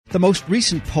The most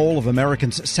recent poll of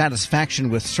Americans' satisfaction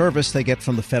with service they get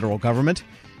from the federal government,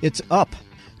 it's up.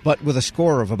 But with a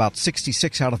score of about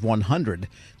 66 out of 100,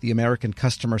 the American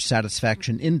Customer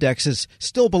Satisfaction Index is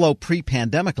still below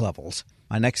pre-pandemic levels.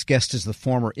 My next guest is the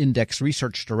former Index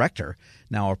Research Director,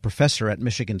 now a professor at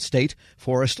Michigan State.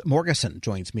 Forrest Morgeson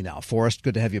joins me now. Forrest,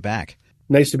 good to have you back.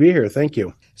 Nice to be here. Thank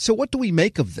you. So what do we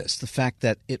make of this? The fact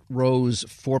that it rose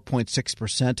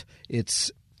 4.6%,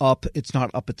 it's up. It's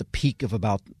not up at the peak of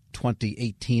about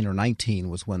 2018 or 19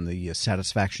 was when the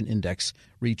satisfaction index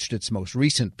reached its most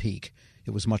recent peak.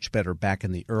 It was much better back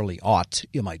in the early aughts,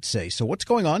 you might say. So what's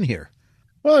going on here?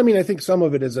 Well, I think some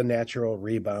of it is a natural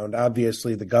rebound.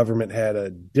 Obviously, the government had a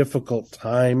difficult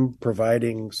time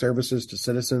providing services to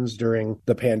citizens during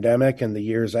the pandemic and the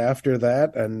years after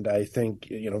that. And I think,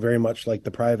 very much like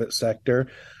the private sector,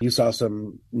 you saw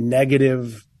some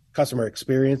negative customer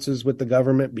experiences with the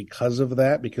government because of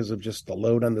that, because of just the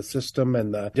load on the system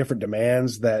and the different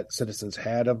demands that citizens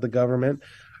had of the government.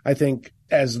 I think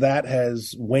as that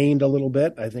has waned a little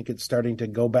bit, I think it's starting to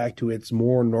go back to its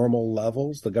more normal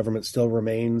levels. The government still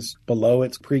remains below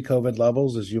its pre-COVID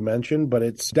levels, as you mentioned, but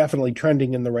it's definitely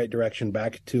trending in the right direction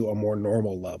back to a more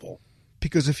normal level.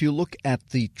 Because if you look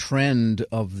at the trend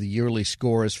of the yearly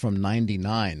scores from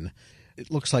 99,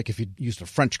 it looks like if you used a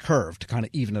French curve to kind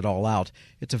of even it all out,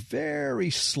 it's a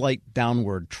very slight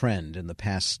downward trend in the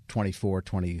past 24,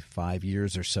 25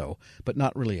 years or so, but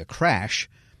not really a crash.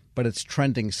 But it's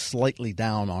trending slightly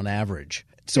down on average.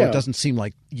 So It doesn't seem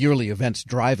like yearly events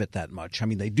drive it that much.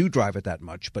 They do drive it that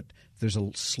much, but there's a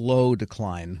slow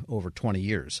decline over 20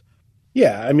 years.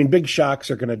 Yeah, big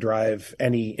shocks are going to drive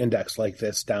any index like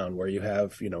this down, where you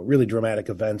have, really dramatic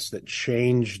events that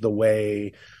change the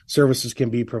way services can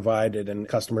be provided and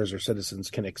customers or citizens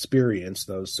can experience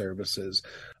those services.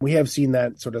 We have seen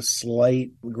that sort of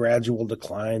slight gradual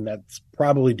decline. That's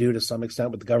probably due to some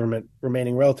extent with the government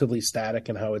remaining relatively static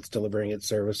in how it's delivering its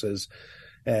services,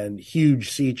 and huge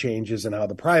sea changes in how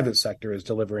the private sector is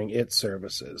delivering its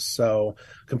services. So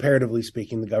comparatively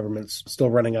speaking, the government's still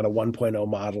running on a 1.0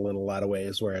 model in a lot of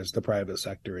ways, whereas the private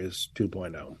sector is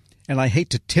 2.0. And I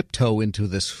hate to tiptoe into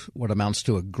this, what amounts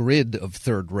to a grid of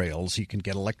third rails. You can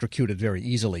get electrocuted very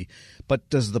easily. But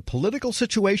does the political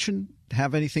situation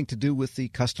have anything to do with the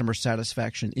customer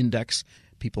satisfaction index?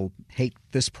 People hate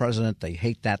this president. They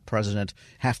hate that president.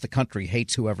 Half the country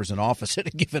hates whoever's in office at a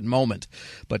given moment.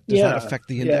 But does that affect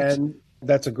the index? Yeah, and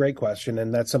that's a great question.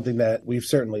 And that's something that we've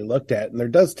certainly looked at. And there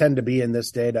does tend to be in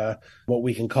this data what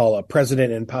we can call a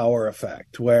president in power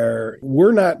effect, where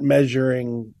we're not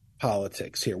measuring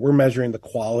politics here. We're measuring the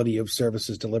quality of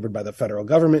services delivered by the federal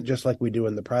government, just like we do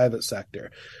in the private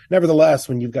sector. Nevertheless,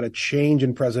 when you've got a change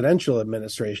in presidential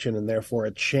administration and therefore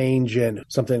a change in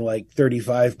something like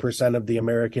 35% of the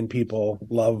American people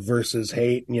love versus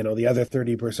hate, the other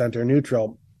 30% are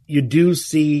neutral, you do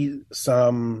see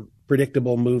some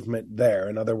predictable movement there.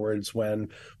 In other words, when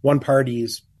one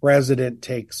party's president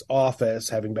takes office,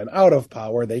 having been out of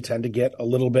power, they tend to get a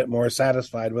little bit more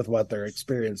satisfied with what they're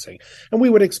experiencing. And we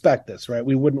would expect this, right?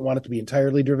 We wouldn't want it to be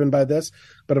entirely driven by this.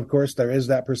 But of course, there is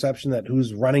that perception that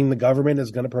who's running the government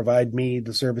is going to provide me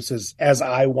the services as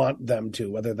I want them to,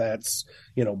 whether that's,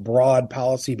 broad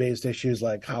policy-based issues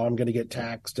like how I'm going to get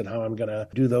taxed and how I'm going to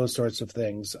do those sorts of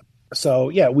things. So,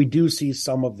 yeah, we do see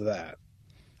some of that.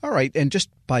 All right. And just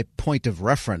by point of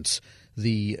reference,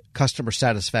 the customer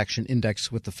satisfaction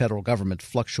index with the federal government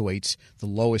fluctuates. The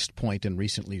lowest point in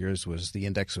recent years was the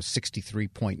index was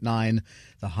 63.9.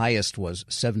 The highest was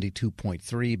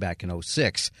 72.3 back in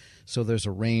 06. So there's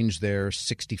a range there,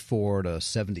 64 to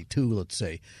 72, let's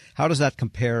say. How does that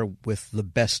compare with the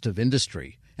best of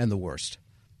industry and the worst?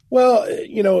 Well,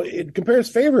 it compares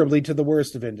favorably to the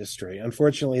worst of industry.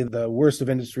 Unfortunately, the worst of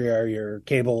industry are your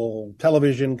cable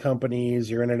television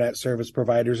companies, your internet service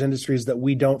providers, industries that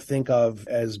we don't think of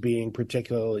as being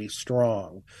particularly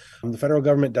strong. The federal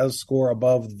government does score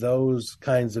above those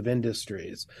kinds of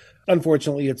industries.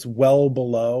 Unfortunately, it's well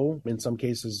below, in some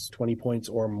cases 20 points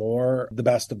or more, the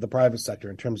best of the private sector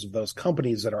in terms of those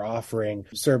companies that are offering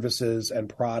services and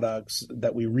products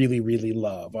that we really, really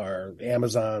love. Our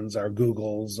Amazons, our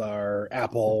Googles, our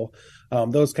Apple,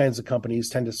 those kinds of companies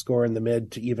tend to score in the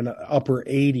mid to even upper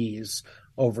 80s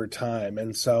over time.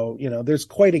 And so, there's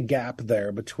quite a gap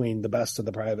there between the best of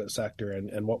the private sector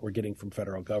and what we're getting from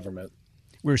federal government.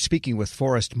 We're speaking with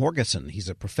Forrest Morgeson. He's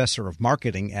a professor of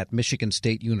marketing at Michigan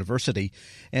State University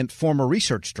and former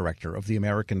research director of the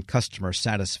American Customer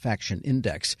Satisfaction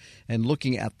Index. And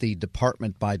looking at the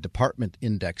department-by-department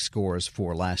index scores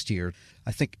for last year,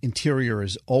 I think Interior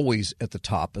is always at the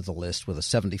top of the list with a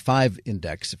 75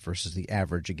 index versus the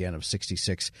average, again, of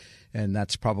 66. And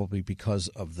that's probably because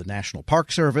of the National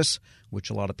Park Service,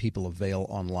 which a lot of people avail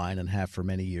online and have for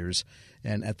many years.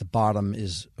 And at the bottom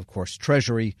is, of course,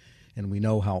 Treasury. And we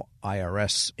know how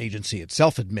IRS agency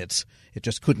itself admits it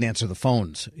just couldn't answer the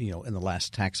phones, in the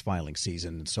last tax filing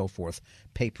season and so forth.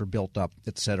 Paper built up,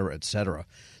 et cetera, et cetera.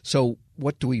 So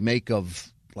what do we make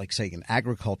of, like, say, in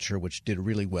agriculture, which did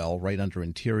really well right under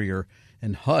Interior,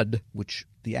 and HUD, which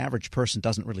the average person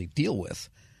doesn't really deal with,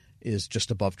 is just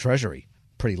above Treasury,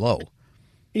 pretty low?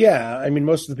 Yeah, I mean,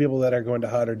 most of the people that are going to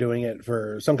HUD are doing it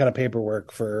for some kind of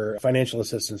paperwork for financial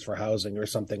assistance for housing or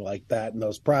something like that. And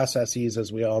those processes,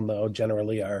 as we all know,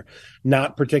 generally are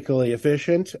not particularly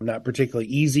efficient, not particularly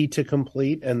easy to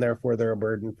complete, and therefore they're a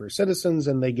burden for citizens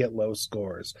and they get low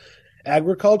scores.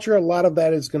 Agriculture, a lot of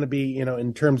that is going to be,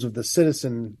 in terms of the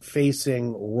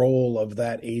citizen-facing role of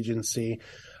that agency.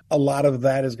 A lot of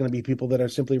that is going to be people that are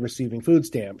simply receiving food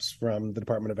stamps from the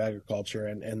Department of Agriculture,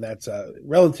 and that's a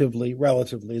relatively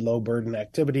low burden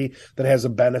activity that has a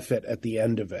benefit at the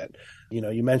end of it.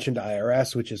 You mentioned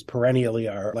IRS, which is perennially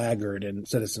our laggard in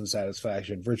citizen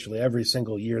satisfaction. Virtually every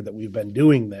single year that we've been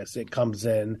doing this, it comes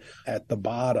in at the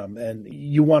bottom. And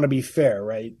you want to be fair,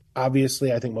 right?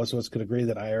 Obviously, I think most of us could agree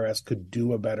that IRS could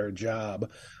do a better job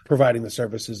providing the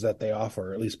services that they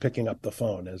offer, or at least picking up the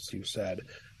phone, as you said.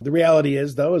 The reality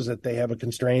is, though, is that they have a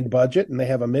constrained budget and they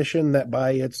have a mission that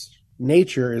by its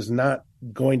nature is not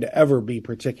going to ever be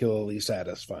particularly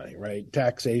satisfying, right?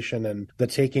 Taxation and the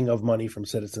taking of money from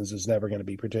citizens is never going to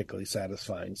be particularly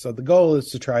satisfying. So the goal is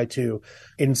to try to,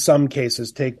 in some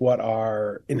cases, take what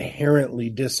are inherently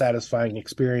dissatisfying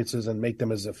experiences and make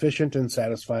them as efficient and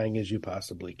satisfying as you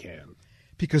possibly can.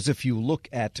 Because if you look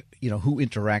at, who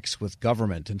interacts with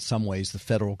government, in some ways the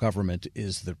federal government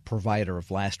is the provider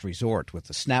of last resort with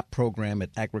the SNAP program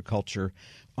at agriculture,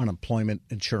 unemployment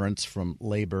insurance from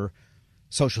labor,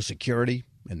 Social Security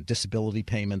and disability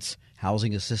payments,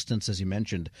 housing assistance, as you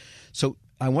mentioned. So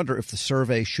I wonder if the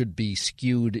survey should be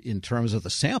skewed in terms of the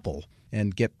sample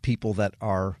and get people that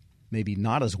are maybe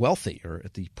not as wealthy or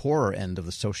at the poorer end of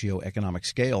the socioeconomic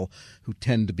scale who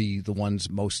tend to be the ones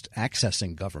most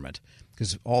accessing government,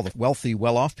 because all the wealthy,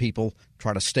 well-off people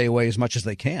try to stay away as much as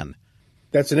they can.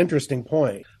 That's an interesting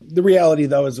point. The reality,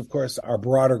 though, is, of course, our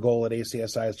broader goal at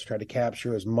ACSI is to try to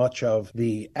capture as much of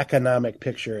the economic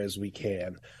picture as we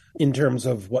can. In terms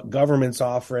of what government's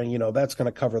offering, that's going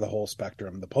to cover the whole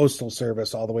spectrum. The Postal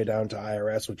Service all the way down to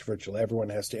IRS, which virtually everyone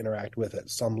has to interact with at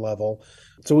some level.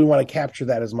 So we want to capture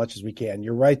that as much as we can.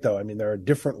 You're right, though. I mean, there are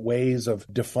different ways of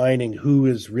defining who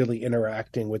is really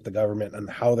interacting with the government and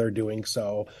how they're doing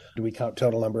so. Do we count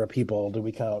total number of people? Do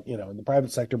we count, in the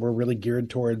private sector, we're really geared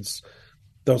towards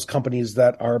those companies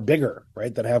that are bigger,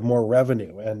 right, that have more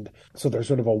revenue. And so there's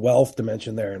sort of a wealth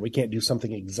dimension there, and we can't do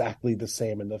something exactly the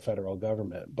same in the federal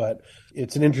government. But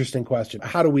it's an interesting question.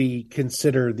 How do we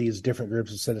consider these different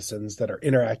groups of citizens that are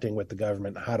interacting with the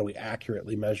government? How do we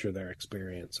accurately measure their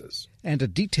experiences? And a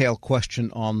detailed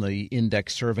question on the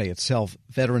index survey itself.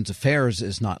 Veterans Affairs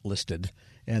is not listed,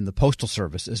 and the Postal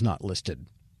Service is not listed.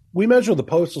 We measure the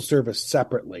Postal Service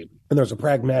separately, and there's a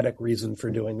pragmatic reason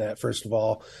for doing that. First of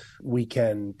all, we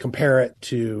can compare it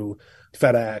to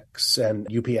FedEx and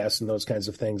UPS and those kinds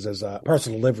of things as a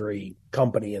parcel delivery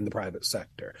company in the private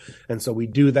sector. And so we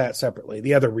do that separately.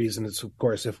 The other reason is, of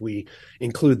course, if we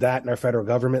include that in our federal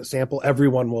government sample,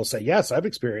 everyone will say, yes, I've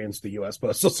experienced the U.S.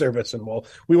 Postal Service, and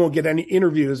we won't get any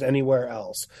interviews anywhere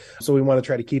else. So we want to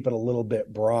try to keep it a little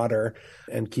bit broader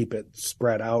and keep it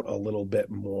spread out a little bit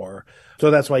more.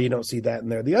 So that's why you don't see that in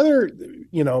there. The other,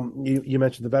 you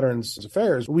mentioned the Veterans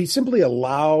Affairs. We simply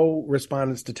allow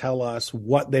respondents to tell us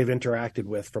what they've interacted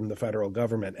with from the federal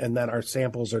government, and then our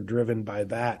samples are driven by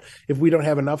that. If we don't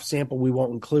have enough sample, we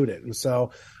won't include it. And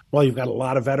so while you've got a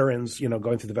lot of veterans,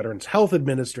 going through the Veterans Health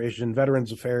Administration,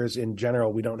 Veterans Affairs in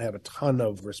general, we don't have a ton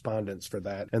of respondents for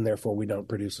that, and therefore we don't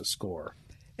produce a score.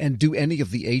 And do any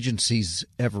of the agencies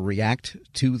ever react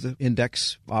to the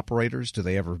index operators? Do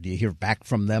you hear back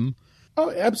from them? Oh,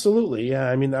 absolutely. Yeah.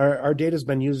 I mean, our data has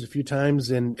been used a few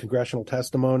times in congressional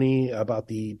testimony about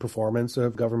the performance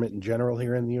of government in general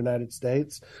here in the United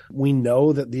States. We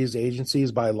know that these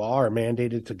agencies by law are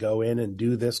mandated to go in and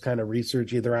do this kind of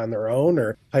research either on their own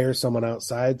or hire someone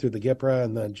outside through the GIPRA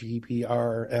and the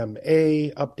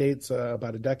GPRMA updates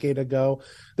about a decade ago.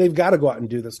 They've got to go out and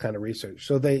do this kind of research.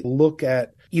 So they look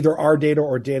at either our data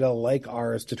or data like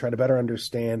ours to try to better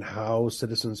understand how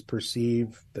citizens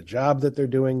perceive the job that they're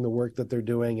doing, the work that they're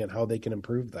doing, and how they can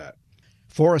improve that.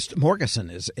 Forrest Morgeson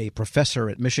is a professor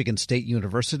at Michigan State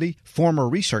University, former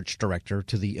research director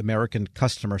to the American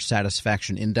Customer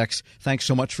Satisfaction Index. Thanks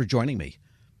so much for joining me.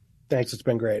 Thanks. It's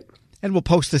been great. And we'll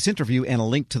post this interview and a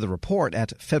link to the report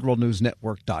at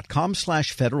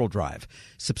federalnewsnetwork.com/Federal Drive.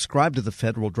 Subscribe to the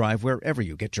Federal Drive wherever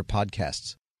you get your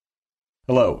podcasts.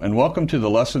 Hello, and welcome to the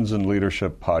Lessons in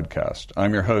Leadership podcast.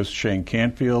 I'm your host, Shane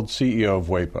Canfield, CEO of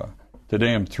WEPA.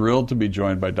 Today I'm thrilled to be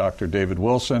joined by Dr. David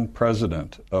Wilson,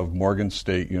 president of Morgan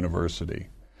State University.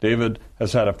 David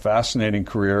has had a fascinating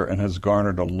career and has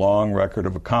garnered a long record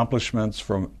of accomplishments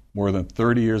from more than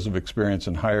 30 years of experience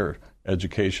in higher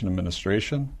education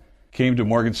administration. Came to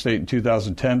Morgan State in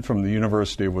 2010 from the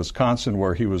University of Wisconsin,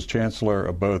 where he was chancellor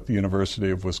of both the University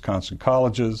of Wisconsin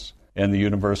Colleges and the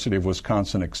University of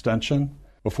Wisconsin Extension.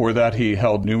 Before that, he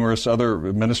held numerous other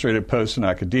administrative posts in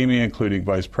academia, including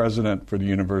vice president for the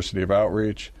University of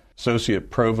Outreach, associate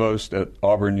provost at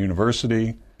Auburn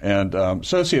University, and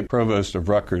associate provost of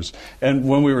Rutgers. And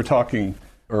when we were talking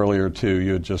earlier, too,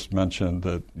 you had just mentioned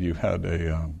that you had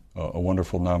a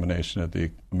wonderful nomination at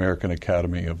the American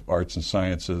Academy of Arts and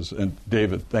Sciences. And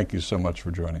David, thank you so much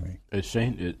for joining me.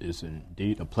 Shane, it is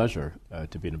indeed a pleasure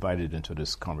to be invited into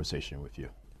this conversation with you.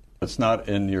 It's not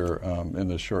in your in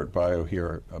the short bio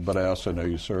here, but I also know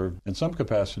you served in some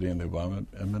capacity in the Obama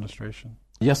administration.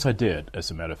 Yes, I did,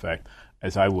 as a matter of fact.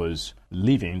 As I was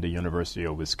leaving the University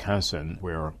of Wisconsin,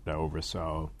 where I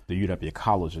oversaw the UW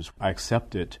colleges, I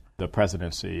accepted the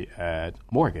presidency at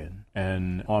Morgan.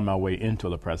 And on my way into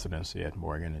the presidency at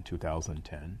Morgan in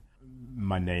 2010,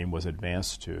 my name was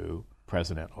advanced to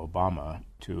President Obama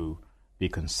to be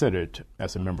considered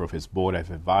as a member of his board of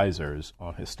advisors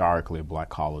on historically black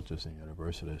colleges and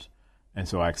universities. And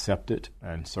so I accepted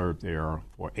and served there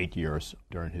for 8 years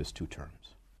during his 2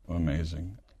 terms.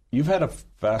 Amazing. You've had a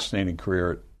fascinating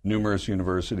career at numerous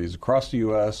universities across the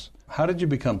U.S. How did you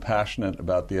become passionate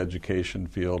about the education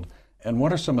field, and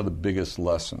what are some of the biggest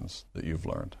lessons that you've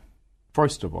learned?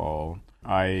 First of all,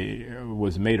 I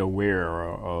was made aware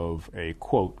of a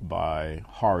quote by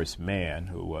Horace Mann,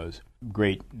 who was a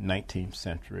great 19th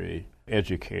century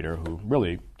educator who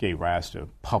really gave rise to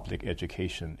public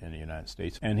education in the United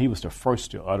States. And he was the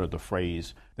first to utter the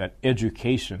phrase that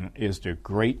education is the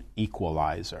great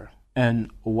equalizer. And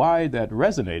why that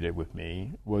resonated with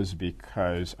me was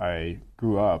because I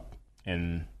grew up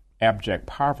in abject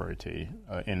poverty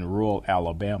in rural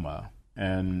Alabama,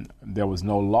 and there was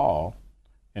no law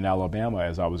in Alabama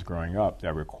as I was growing up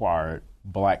that required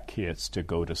black kids to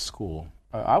go to school.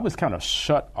 I was kind of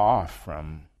shut off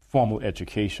from formal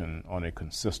education on a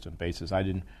consistent basis. I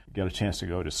didn't get a chance to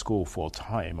go to school full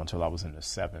time until I was in the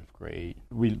 7th grade.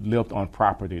 We lived on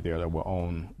property there that were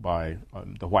owned by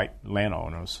the white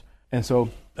landowners. And so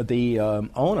the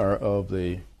owner of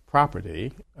the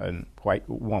property, a white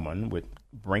woman, would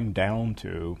bring down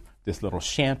to this little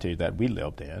shanty that we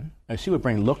lived in, and she would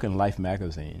bring Look and Life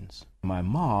magazines. My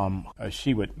mom,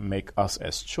 she would make us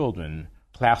as children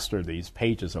plaster these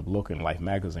pages of Look and Life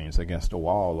magazines against the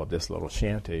wall of this little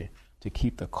shanty to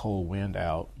keep the cold wind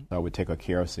out. I would take a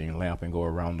kerosene lamp and go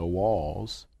around the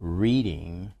walls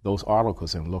reading those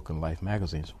articles in Look and Life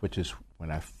magazines, which is when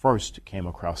I first came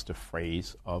across the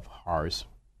phrase of Horace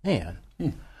Mann.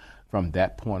 From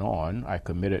that point on, I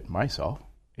committed myself,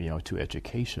 to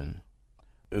education.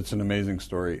 It's an amazing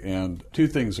story, and 2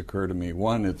 things occur to me.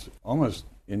 One, it's almost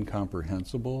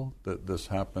incomprehensible that this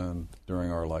happened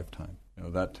during our lifetime.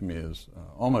 That to me is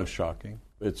almost shocking.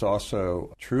 It's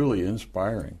also truly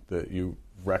inspiring that you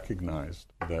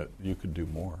recognized that you could do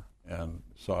more and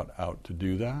sought out to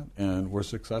do that and were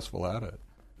successful at it.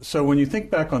 So when you think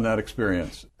back on that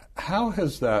experience, how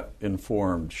has that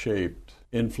informed, shaped,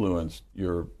 influenced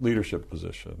your leadership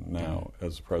position now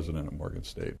as president of Morgan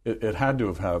State? It had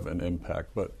to have an impact,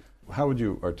 but how would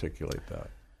you articulate that?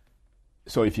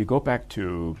 So if you go back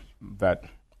to that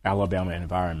Alabama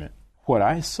environment, what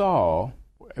I saw,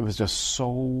 it was just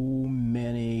so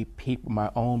many people,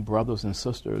 my own brothers and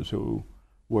sisters, who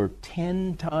were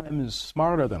 10 times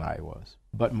smarter than I was.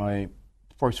 But my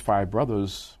first 5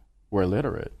 brothers were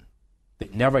illiterate. They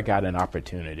never got an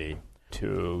opportunity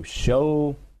to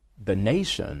show the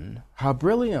nation how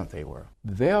brilliant they were.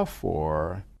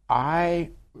 Therefore,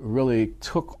 I really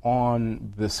took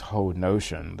on this whole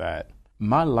notion that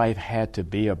my life had to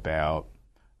be about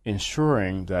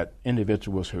ensuring that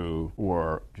individuals who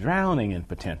were drowning in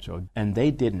potential and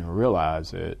they didn't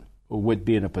realize it would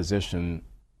be in a position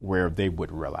where they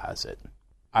would realize it.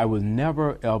 I was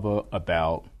never ever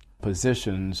about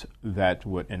positions that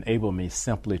would enable me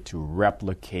simply to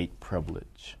replicate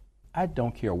privilege. I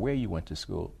don't care where you went to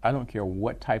school. I don't care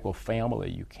what type of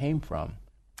family you came from.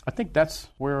 I think that's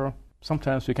where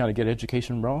sometimes we kind of get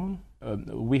education wrong.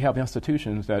 We have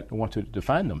institutions that want to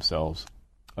define themselves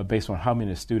based on how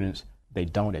many students they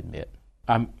don't admit.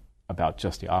 I'm about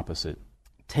just the opposite,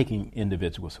 taking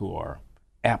individuals who are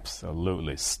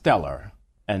absolutely stellar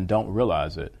and don't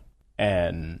realize it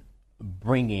and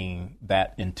bringing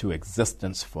that into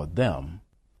existence for them.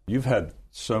 You've had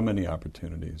so many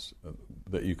opportunities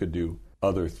that you could do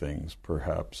other things,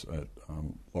 perhaps at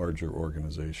larger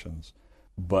organizations,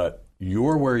 but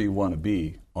you're where you want to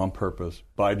be on purpose,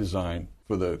 by design,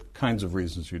 for the kinds of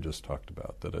reasons you just talked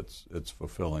about, that it's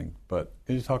fulfilling. But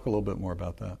can you talk a little bit more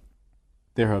about that?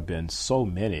 There have been so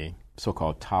many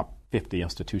so-called top 50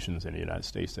 institutions in the United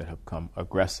States that have come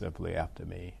aggressively after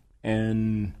me.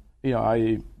 And,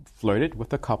 I flirted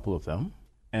with a couple of them,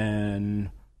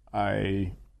 and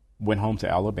I went home to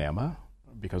Alabama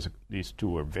because these two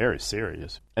were very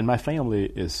serious. And my family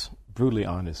is brutally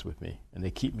honest with me, and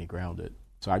they keep me grounded.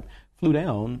 So I flew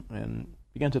down and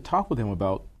began to talk with them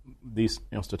about these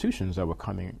institutions that were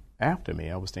coming after me.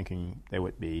 I was thinking they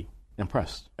would be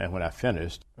impressed. And when I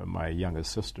finished, my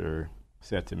youngest sister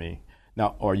said to me,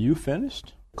 "Now, are you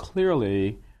finished?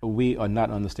 Clearly, we are not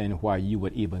understanding why you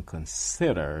would even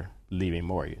consider leaving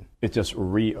Morgan." It just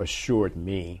reassured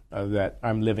me that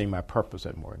I'm living my purpose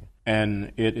at Morgan.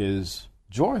 And it is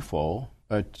joyful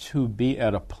to be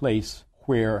at a place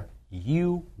where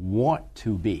you want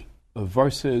to be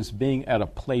versus being at a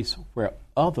place where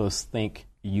others think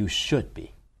you should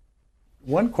be.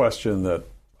 One question that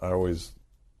I always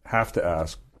have to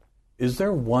ask, is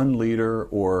there one leader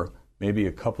or maybe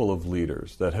a couple of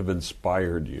leaders that have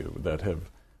inspired you,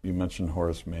 you mentioned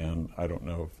Horace Mann, I don't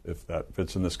know if that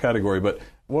fits in this category, but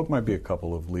what might be a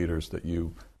couple of leaders that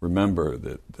you remember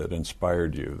that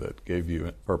inspired you, that gave you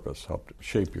purpose, helped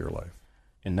shape your life?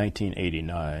 In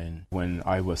 1989, when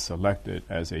I was selected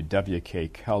as a W.K.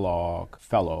 Kellogg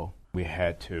Fellow, we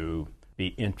had to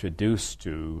be introduced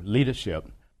to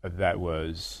leadership that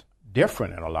was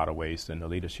different in a lot of ways than the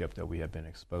leadership that we had been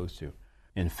exposed to.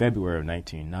 In February of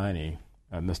 1990,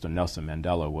 Mr. Nelson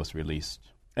Mandela was released.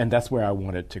 And that's where I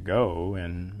wanted to go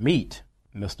and meet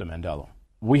Mr. Mandela.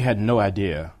 We had no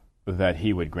idea that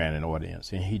he would grant an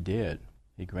audience, and he did.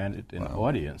 He granted an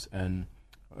audience, and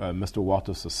Mr.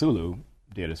 Walter Sisulu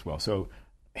did as well. So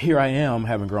here I am,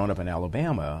 having grown up in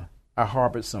Alabama. I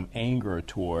harbored some anger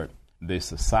toward the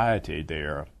society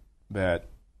there that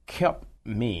kept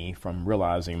me from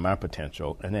realizing my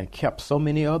potential and then kept so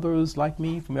many others like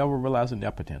me from ever realizing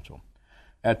their potential.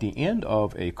 At the end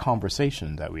of a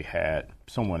conversation that we had,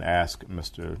 someone asked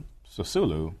Mr.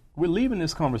 Sisulu, "We're leaving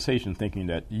this conversation thinking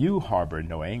that you harbor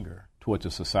no anger towards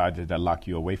a society that locked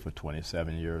you away for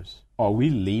 27 years. Are we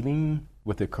leaving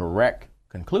with the correct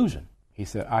conclusion?" He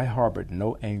said, "I harbored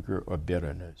no anger or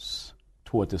bitterness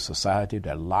toward the society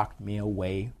that locked me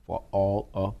away for all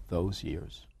of those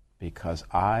years, because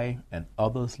I and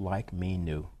others like me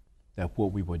knew that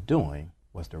what we were doing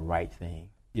was the right thing.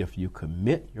 If you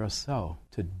commit yourself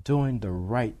to doing the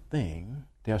right thing,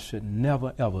 there should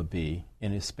never, ever be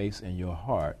any space in your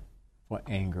heart for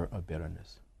anger or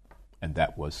bitterness." And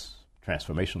that was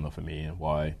transformational for me, and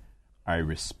why I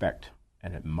respect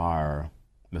and admire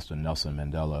Mr. Nelson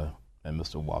Mandela and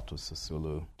Mr. Walter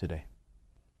Sisulu today.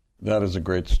 That is a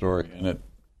great story, and it,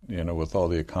 with all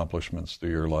the accomplishments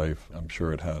through your life, I'm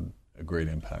sure it had a great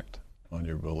impact on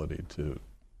your ability to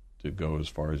go as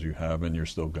far as you have, and you're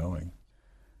still going.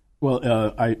 Well,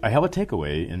 I have a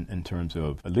takeaway in terms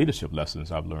of leadership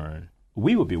lessons I've learned.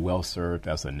 We would be well served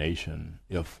as a nation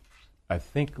if I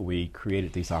think we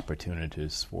created these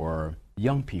opportunities for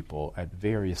young people at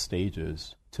various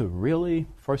stages to really,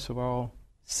 first of all,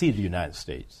 see the United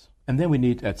States. And then we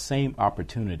need that same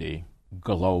opportunity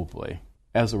globally.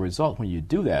 As a result, when you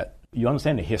do that, you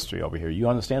understand the history over here, you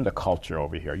understand the culture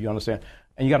over here, and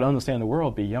you got to understand the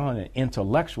world beyond an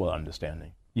intellectual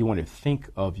understanding. You want to think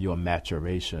of your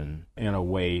maturation in a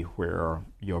way where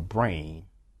your brain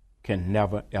can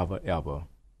never, ever, ever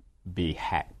be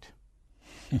hacked.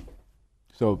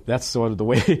 So that's sort of the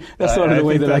way.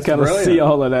 That I kind of see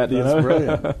all of that. That's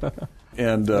brilliant.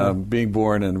 And being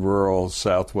born in rural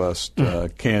Southwest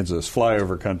Kansas,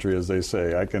 flyover country, as they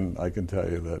say, I can tell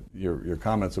you that your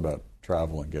comments about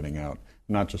travel and getting out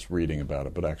not just reading about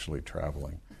it, but actually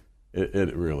traveling.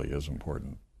 It really is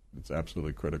important. It's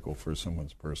absolutely critical for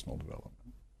someone's personal development.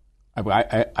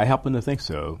 I happen to think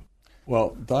so.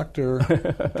 Well, Dr.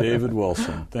 David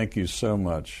Wilson, thank you so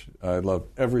much. I love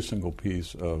every single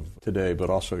piece of today, but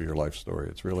also your life story.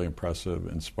 It's really impressive,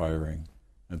 inspiring,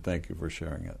 and thank you for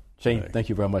sharing it. Shane, today. thank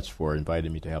you very much for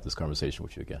inviting me to have this conversation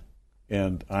with you again.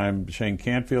 And I'm Shane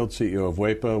Canfield, CEO of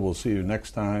WEPA. We'll see you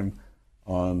next time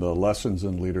on the Lessons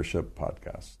in Leadership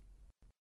podcast.